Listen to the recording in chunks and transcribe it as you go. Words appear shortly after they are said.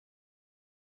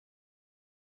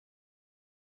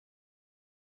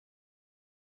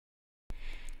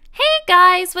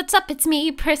guys, what's up? It's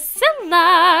me,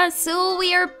 Priscilla. So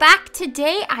we are back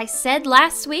today. I said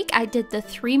last week I did the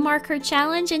 3 marker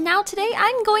challenge, and now today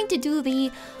I'm going to do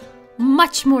the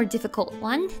much more difficult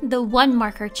one, the 1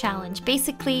 marker challenge.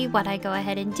 Basically, what I go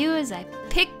ahead and do is I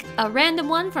pick a random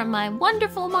one from my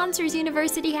wonderful Monsters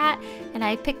University hat, and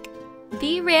I pick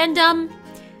the random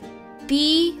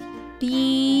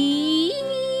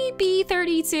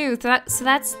B32. So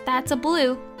that's a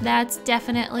blue. That's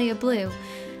definitely a blue.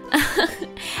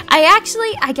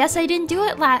 I guess I didn't do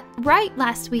it right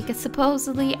last week.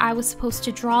 Supposedly I was supposed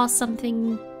to draw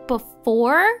something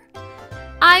before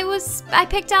I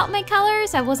picked out my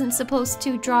colors. I wasn't supposed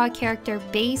to draw a character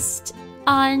based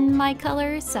on my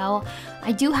colors, so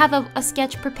I do have a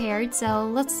sketch prepared, so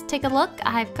let's take a look.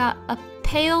 I've got a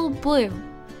pale blue.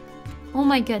 Oh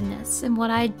my goodness, and what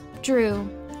I drew,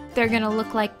 they're gonna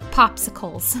look like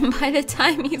popsicles. By the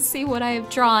time you see what I have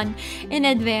drawn in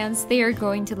advance, they are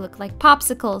going to look like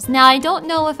popsicles. Now, I don't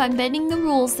know if I'm bending the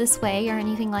rules this way or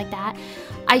anything like that.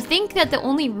 I think that the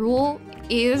only rule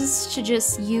is to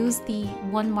just use the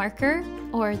 1 marker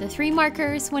or the 3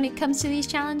 markers when it comes to these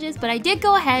challenges, but I did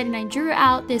go ahead and I drew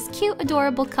out this cute,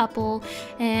 adorable couple,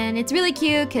 and it's really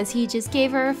cute because he just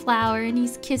gave her a flower and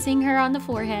he's kissing her on the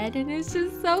forehead, and it's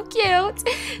just so cute.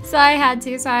 So I had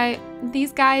to,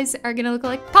 these guys are gonna look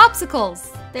like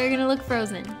popsicles. They're gonna look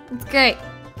frozen. It's great.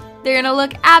 They're gonna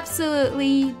look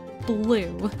absolutely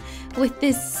blue with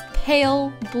this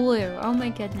pale blue. Oh my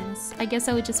goodness. I guess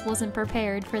I just wasn't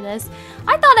prepared for this.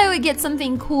 I thought I would get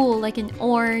something cool like an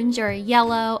orange or a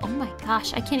yellow. Oh my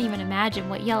gosh, I can't even imagine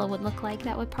what yellow would look like.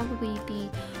 That would probably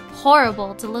be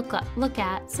horrible to look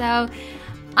at. So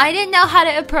I didn't know how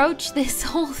to approach this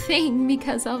whole thing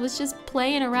because I was just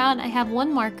playing around. I have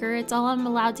 1 marker, it's all I'm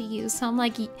allowed to use. So I'm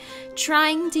like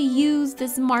trying to use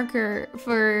this marker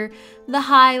for the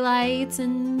highlights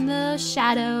and the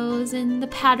shadows and the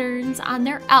patterns on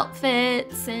their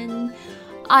outfits. And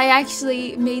I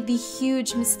actually made the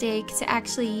huge mistake to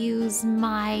actually use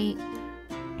my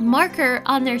marker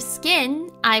on their skin.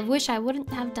 I wish I wouldn't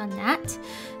have done that,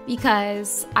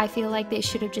 because I feel like they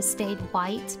should have just stayed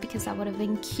white because that would have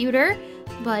been cuter.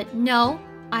 But no,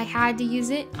 I had to use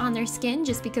it on their skin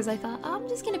just because I thought, oh, I'm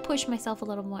just gonna push myself a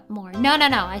little more. No,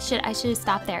 I should have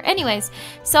stopped there. Anyways,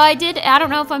 so I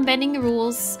don't know if I'm bending the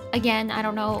rules. Again, I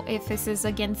don't know if this is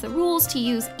against the rules to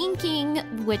use inking,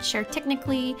 which are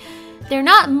technically, they're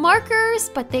not markers,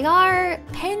 but they are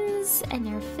pens, and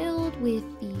they're filled with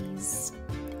these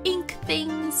ink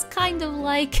things, kind of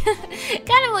like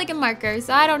a marker.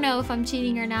 So I don't know if I'm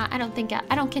cheating or not. I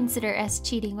don't consider us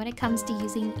cheating when it comes to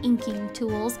using inking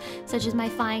tools, such as my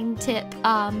fine tip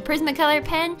Prismacolor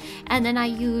pen, and then I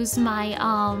use my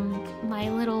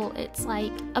my little, it's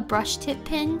like a brush tip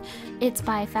pen. It's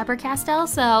by Faber-Castell,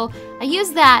 so I use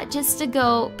that just to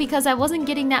go, because I wasn't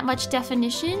getting that much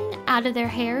definition out of their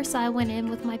hair, so I went in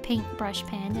with my paintbrush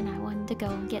pen and I wanted to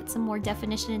go and get some more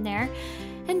definition in there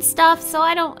and stuff. So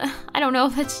I don't know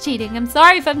if that's cheating. I'm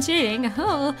sorry if I'm cheating.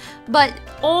 But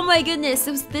oh my goodness,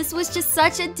 this was just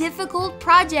such a difficult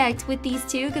project with these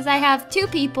two, because I have 2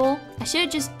 people. I should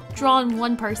have just drawn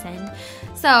 1 person.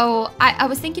 So I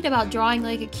was thinking about drawing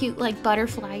like a cute like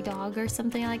butterfly dog or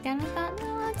something like that, and I thought,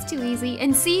 no, that's too easy.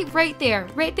 And see, right there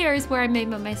is where I made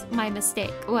my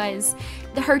mistake, was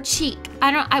her cheek.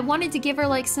 I wanted to give her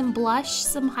like some blush,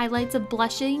 some highlights of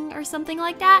blushing or something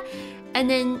like that, and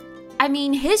then I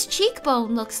mean, his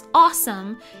cheekbone looks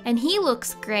awesome, and he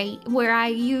looks great, where I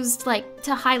used, like,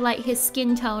 to highlight his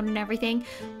skin tone and everything.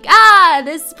 Ah,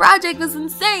 this project was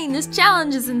insane! This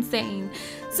challenge is insane!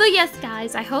 So yes,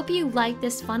 guys, I hope you like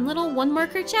this fun little 1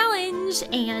 marker challenge,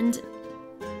 and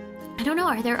I don't know,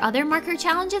 are there other marker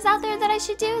challenges out there that I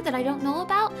should do that I don't know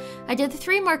about? I did the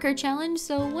 3 marker challenge,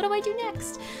 so what do I do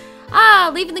next?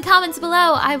 Leave in the comments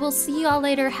below. I will see you all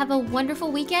later. Have a wonderful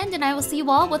weekend, and I will see you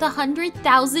all with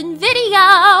 100,000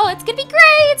 video. It's gonna be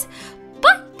great.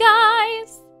 Bye,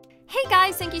 guys. Hey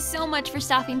guys, thank you so much for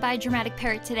stopping by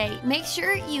DramaticParrot today. Make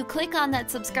sure you click on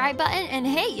that subscribe button, and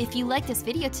hey, if you like this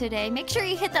video today, make sure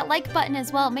you hit that like button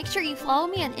as well. Make sure you follow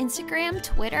me on Instagram,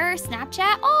 Twitter,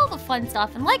 Snapchat, all the fun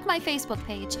stuff, and like my Facebook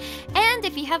page. And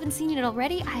if you haven't seen it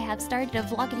already, I have started a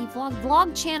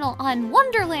VloggityVlogVlog Channel on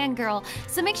WunderlandGurl,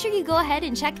 so make sure you go ahead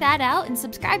and check that out and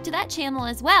subscribe to that channel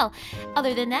as well.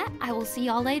 Other than that, I will see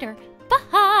y'all later.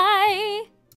 Bye!